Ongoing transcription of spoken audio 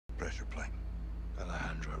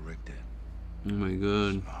Alejandro rigged it. Oh my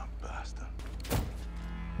god. Smart bastard.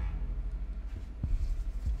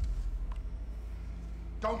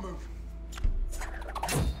 Don't move.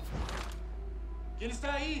 ¿Quién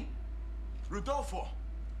está ahí? Rodolfo!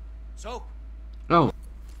 Soap. Oh.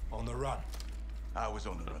 On the run. I was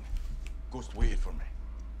on the run. Ghost waited for me.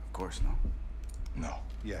 Of course not. No.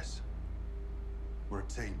 Yes. We're a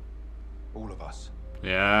team. All of us.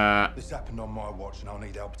 Yeah. This happened on my watch and I'll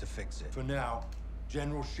need help to fix it. For now,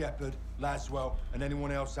 General Shepard, Laswell, and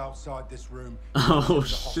anyone else outside this room. Oh, is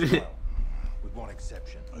shit. hostile, with one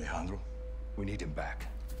exception. Alejandro? We need him back.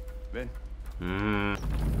 Ben?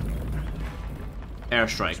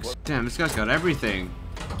 Airstrikes. Damn, this guy's got everything.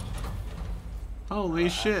 Holy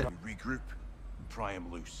shit. We regroup and pry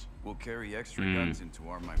him loose. We'll carry extra guns in to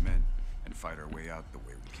arm my men and fight our way out the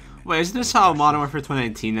way we came in. Wait, isn't this how Modern Warfare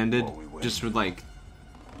 2019 ended? Oh, we win. Just with like,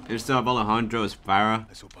 you still have Alejandro as Farah.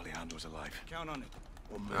 Let's hope Alejandro's alive. Count on it.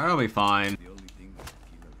 That'll be fine. The only thing that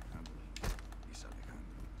can kill Alejandro is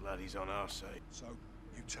Alejandro. Glad he's on our side. So,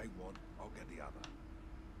 you take one, I'll get the other.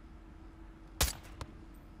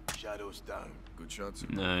 Shadow's down. Good shots.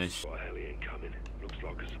 Nice. Heli incoming. Looks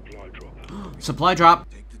like a supply drop. Supply drop.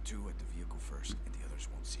 Take the two at the vehicle first, and the others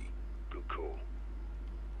won't see. Good call.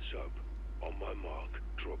 Soap, on my mark,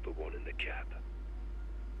 drop the one in the cab.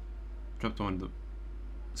 Drop the one.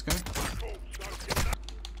 This guy?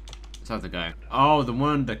 It's not the guy. Oh, the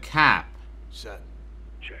one in the cap. Set.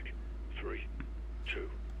 Check. 3, 2,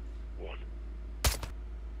 1.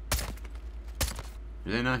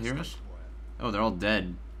 Do they not hear us? Oh, they're all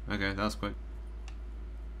dead. Okay, that was quick.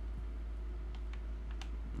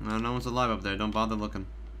 No, no one's alive up there. Don't bother looking.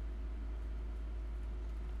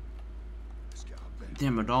 Let's get up there.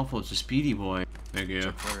 Damn, Rodolfo, it's a speedy boy. Thank you.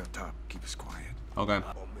 Check fire up top. Keep us quiet. Okay. On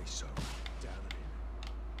me, so. Down and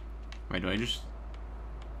in. Wait, do I just...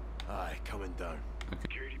 Aye, coming down.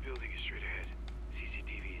 Security building is straight ahead.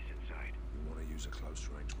 CCTV is inside. You want to use a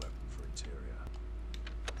close-range weapon for interior.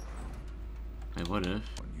 Wait, what if?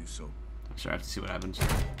 On you, so. I'm sorry, I have to see what happens.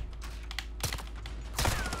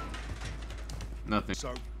 Nothing.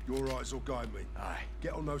 So, your eyes will guide me. Aye.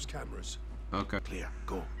 Get on those cameras. Okay. Clear.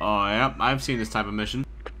 Go. Oh, yep, I've seen this type of mission.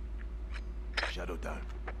 Shadow down.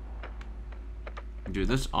 Dude,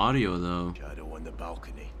 this audio, though. Shadow on the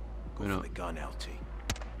balcony. Go Wait, for no. the gun, LT.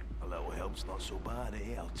 A little help's not so bad,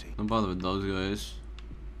 eh, LT? Don't bother with those guys.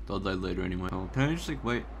 They'll die later anyway. Oh, can I just, like,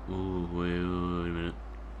 wait? Ooh, wait a minute.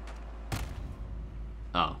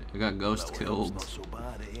 Oh, I got ghost Little help's killed. not so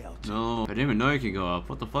bad, eh, LT? No, I didn't even know you could go up.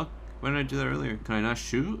 What the fuck? Why didn't I do that earlier? Can I not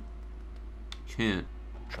shoot? Can't.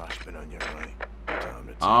 Trash bin on your right. Time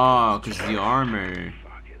to take Oh, it. because the armor.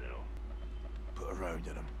 Fucking hell. Put a round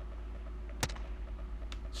in him.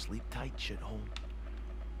 Sleep tight, shithole.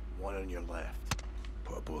 One on your left.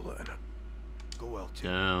 Put a bullet in it. Go, LT.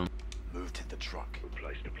 Damn. Move to the truck.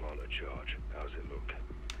 Replace the planter charge. How's it look?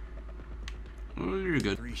 Oh, you're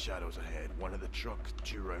good. 3 shadows ahead. One of the truck,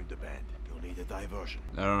 2 round the bend. You'll need a diversion.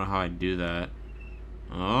 I don't know how I do that.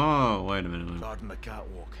 Oh, wait a minute. Guarding the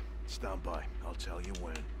catwalk. Stand by. I'll tell you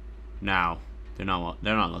when. Now. They're not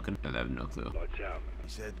looking. They have no clue. Lights out.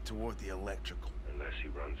 He's headed toward the electrical. Unless he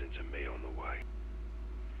runs into me on the way.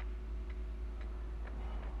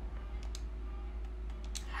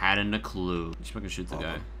 Hadn't a clue. Just fucking shoot the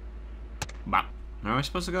guy. Bop. Where am I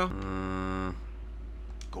supposed to go?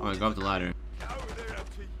 Go Oh, I to go up the ladder. Get over there,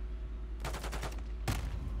 LT.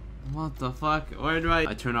 What the fuck? Where do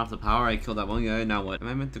I turn off the power? I killed that one guy. Now what? Am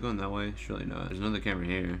I meant to go in that way? Surely not. There's another camera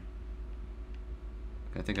here.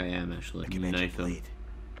 I think I am actually. Recommend you Knife him. blade.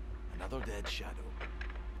 Another dead shadow.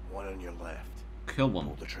 One on your left. Kill one.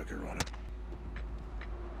 Pull the trigger on it.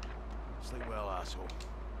 Sleep well, asshole.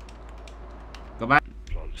 Go back.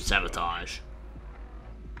 Plants in Sabotage.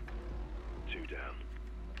 2 down.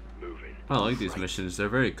 Moving. I like these missions. They're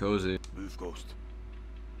very cozy. Move, Ghost.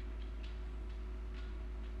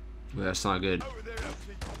 But that's not good. Over there,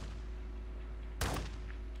 LT.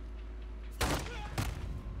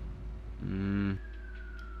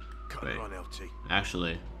 Cut Wait. her on, LT.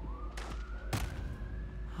 Actually.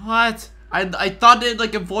 What? I thought they'd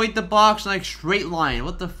like avoid the box like straight line.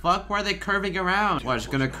 What the fuck? Why are they curving around? What, it's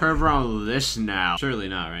gonna curve around this now? Surely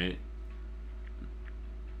not, right?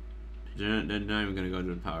 They're not even gonna go to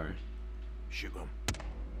the power. Shoot him.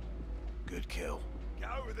 Good kill. Get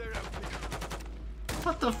over there, LT.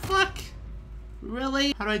 What the fuck?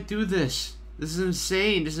 Really? How do I do this? This is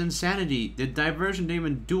insane. This is insanity. The diversion didn't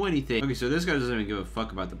even do anything. Okay, so this guy doesn't even give a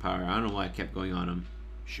fuck about the power. I don't know why I kept going on him.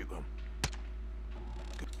 Shoot him.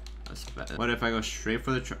 That's bad. What if I go straight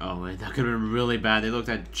for the oh wait, that could have been really bad. They looked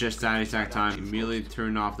at just that exact time. Immediately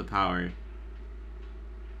turned off the power.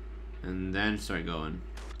 And then start going.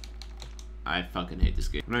 I fucking hate this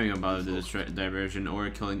game. I'm not even gonna bother with this diversion or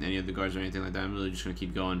killing any of the guards or anything like that. I'm really just gonna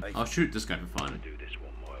keep going. I'll shoot this guy for fun. Do this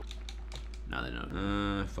 1 mile. Now they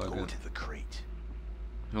know. Fuck Go it. to the crate.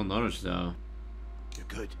 He'll notice though. You're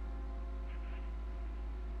good.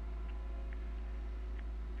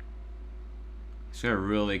 This guy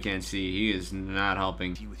really can't see. He is not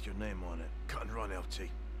helping. T with your name on it. Cut and run, LT.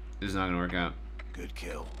 This is not gonna work out. Good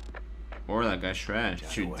kill. Or that guy's trash.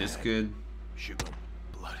 Shadow Shoot this ahead. good. Shoot him.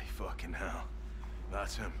 Bloody fucking hell.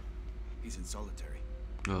 That's him. He's in solitary.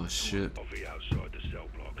 Oh shit. I'll be outside the cell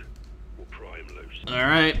block. We'll pry him loose.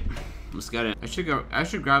 Alright. Let's get it. I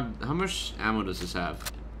should grab, how much ammo does this have?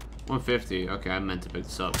 150. Okay, I meant to pick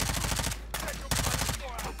this up.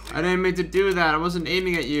 I didn't mean to do that. I wasn't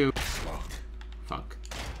aiming at you. Fuck.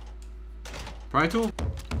 Pry tool?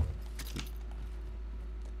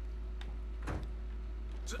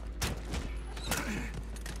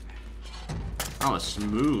 Oh,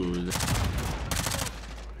 smooth.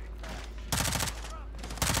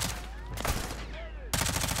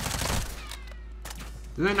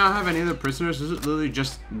 Do they not have any other prisoners? Is it literally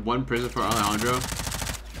just one prison for Alejandro?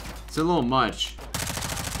 It's a little much.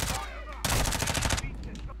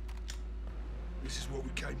 This is what we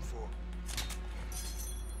came for.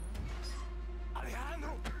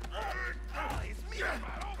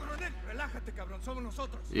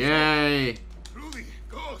 Yay! Rudy,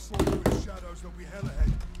 Ghost. With shadows, there'll be hell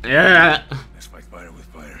ahead. Yeah! Let's fight fire with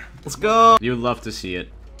fire. Let's go! You'd love to see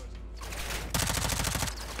it.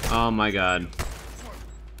 Oh my god.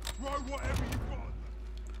 Throw whatever you want.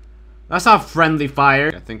 That's not friendly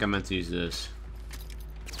fire. I think I meant to use this.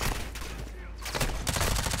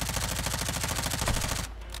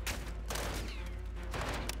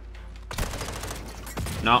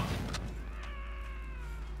 No.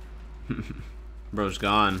 Bro's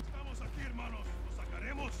gone.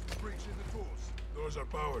 Doors are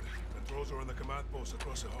powered. Controls are in the command post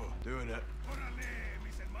across the hall. Doing it.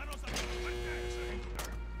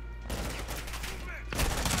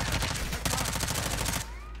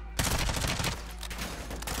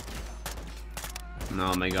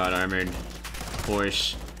 Oh my god, armored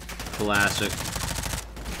horse. Classic.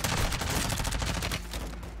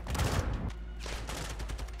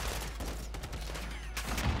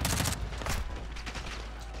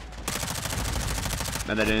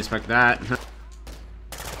 Bet I didn't expect that.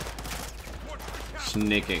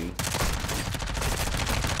 Snaking.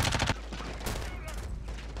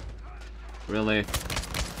 Really?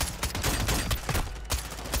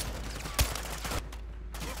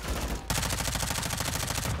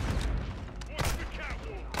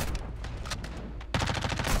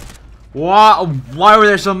 Why were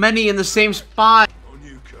there so many in the same spot? On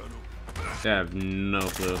you, Colonel. I have no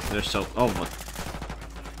clue. They're so. Oh my.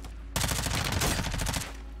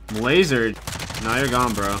 Lasered. Now you're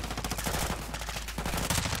gone, bro.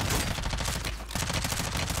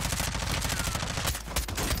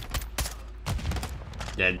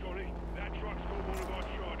 Dead. Johnny, that truck's got one of our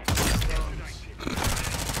charges.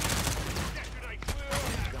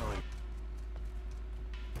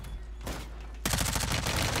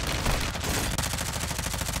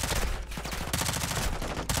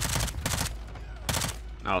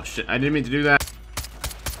 Oh shit, I didn't mean to do that.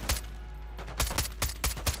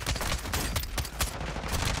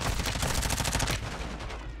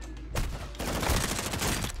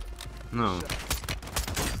 No.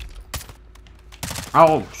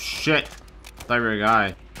 Oh shit. Thought you were a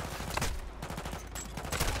guy.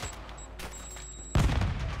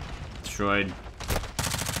 Destroyed.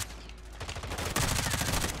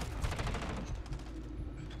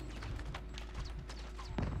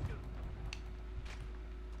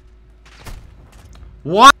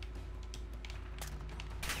 What?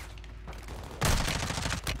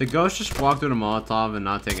 The ghost just walked through the Molotov and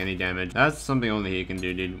not take any damage. That's something only he can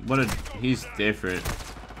do, dude. He's different.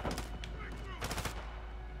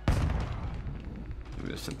 Give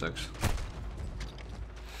me the syntax.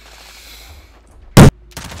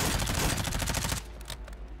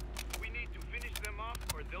 We need to finish them off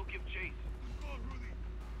or they'll give chase.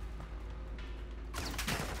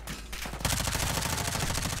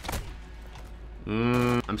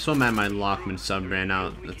 I'm so mad my Lockman sub ran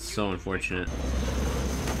out. That's so unfortunate.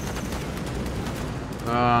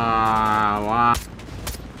 Wow.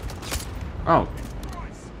 Oh.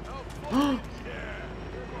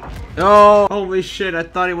 Oh, holy shit, I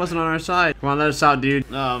thought he wasn't on our side. Come on, let us out, dude.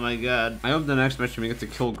 Oh my god. I hope the next mission we get to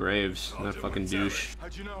kill Graves. That fucking douche.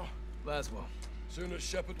 How'd you know? Laswell. Soon as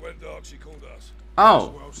Shepard went dark, she called us.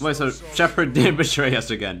 Oh, wait, so Shepard did betray us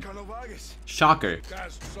again. Colonel Vargas. Shocker.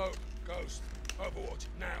 Gaz, Soap, Ghost, Overwatch,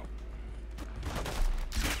 now.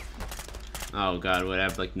 Oh god, would I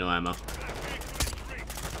have like no ammo?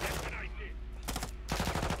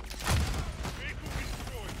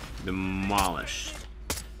 Demolished.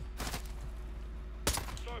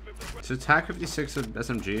 Is attack 56 a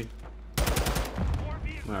SMG?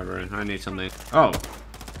 Whatever, I need something. Oh!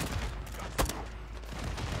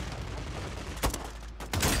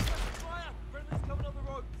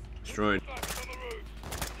 Destroyed.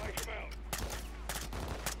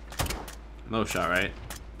 Low shot, right?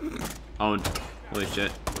 Owned. Holy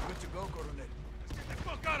shit.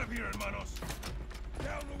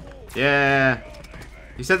 Yeah!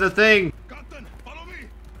 He said the thing!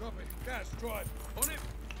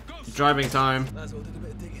 Driving time.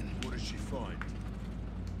 What did she find?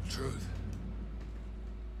 Truth.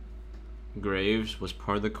 Graves was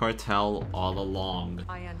part of the cartel all along.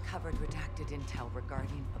 I uncovered redacted intel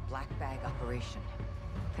regarding a black bag operation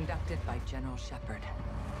conducted by General Shepard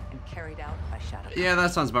and carried out by Shadow. Yeah,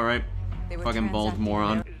 that sounds about right. Fucking bald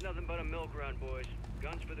moron. It's nothing but a milk run, boys.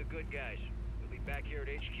 Guns for the good guys. We'll be back here at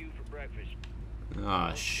HQ for breakfast.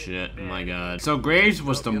 Oh shit, my god. So Graves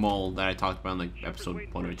was the mole that I talked about in like episode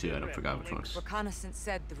 1 or 2, I don't forget which one. Reconnaissance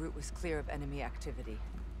said the route was clear of enemy activity.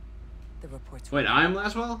 The reports were Wait, I'm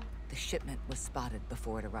Laswell? the shipment was spotted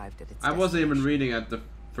before it arrived at its I wasn't even destination. reading at the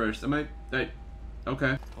first. Am I?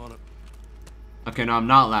 Okay. Okay, no, I'm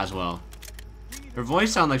not Laswell. Her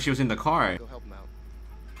voice sounded like she was in the car. Go help him out.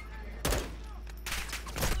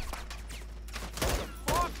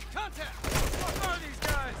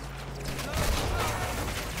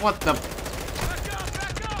 What the?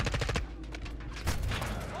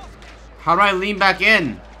 How do I lean back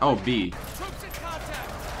in? Oh, B.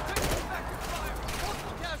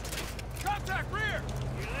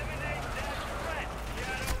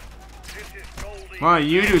 Why don't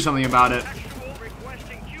you do something about it?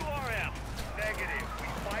 Requesting QRL. Negative. We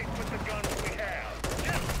fight with the guns we have.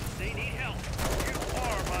 Yes, they need help. You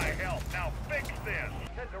are my help. Now fix this.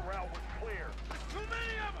 Said the route was clear. Too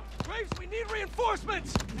many of them. Graves, we need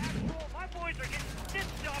reinforcements. Actual, my boys are getting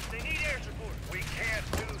stitched up. They need air support. We can't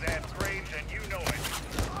do that, Graves, and you know it.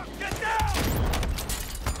 Get down!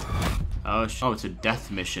 Oh, it's a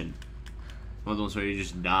death mission. One of those where you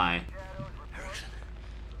just die.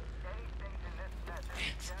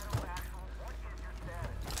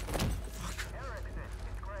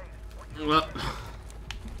 Well,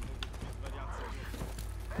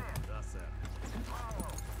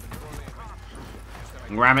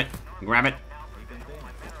 grab it, grab it.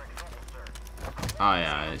 Oh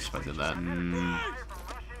yeah, I expected that.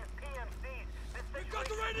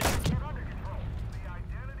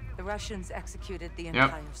 The Russians executed the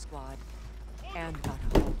entire squad and got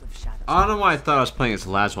a hold of Shadow. I don't know why I thought I was playing as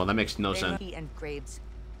the last one. That makes no sense. He and Graves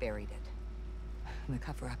buried it. The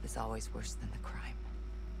cover-up is always worse than the crime.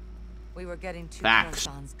 We were getting too Facts.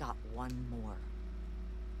 close. Don's got one more.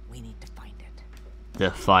 We need to find it.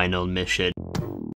 The final mission.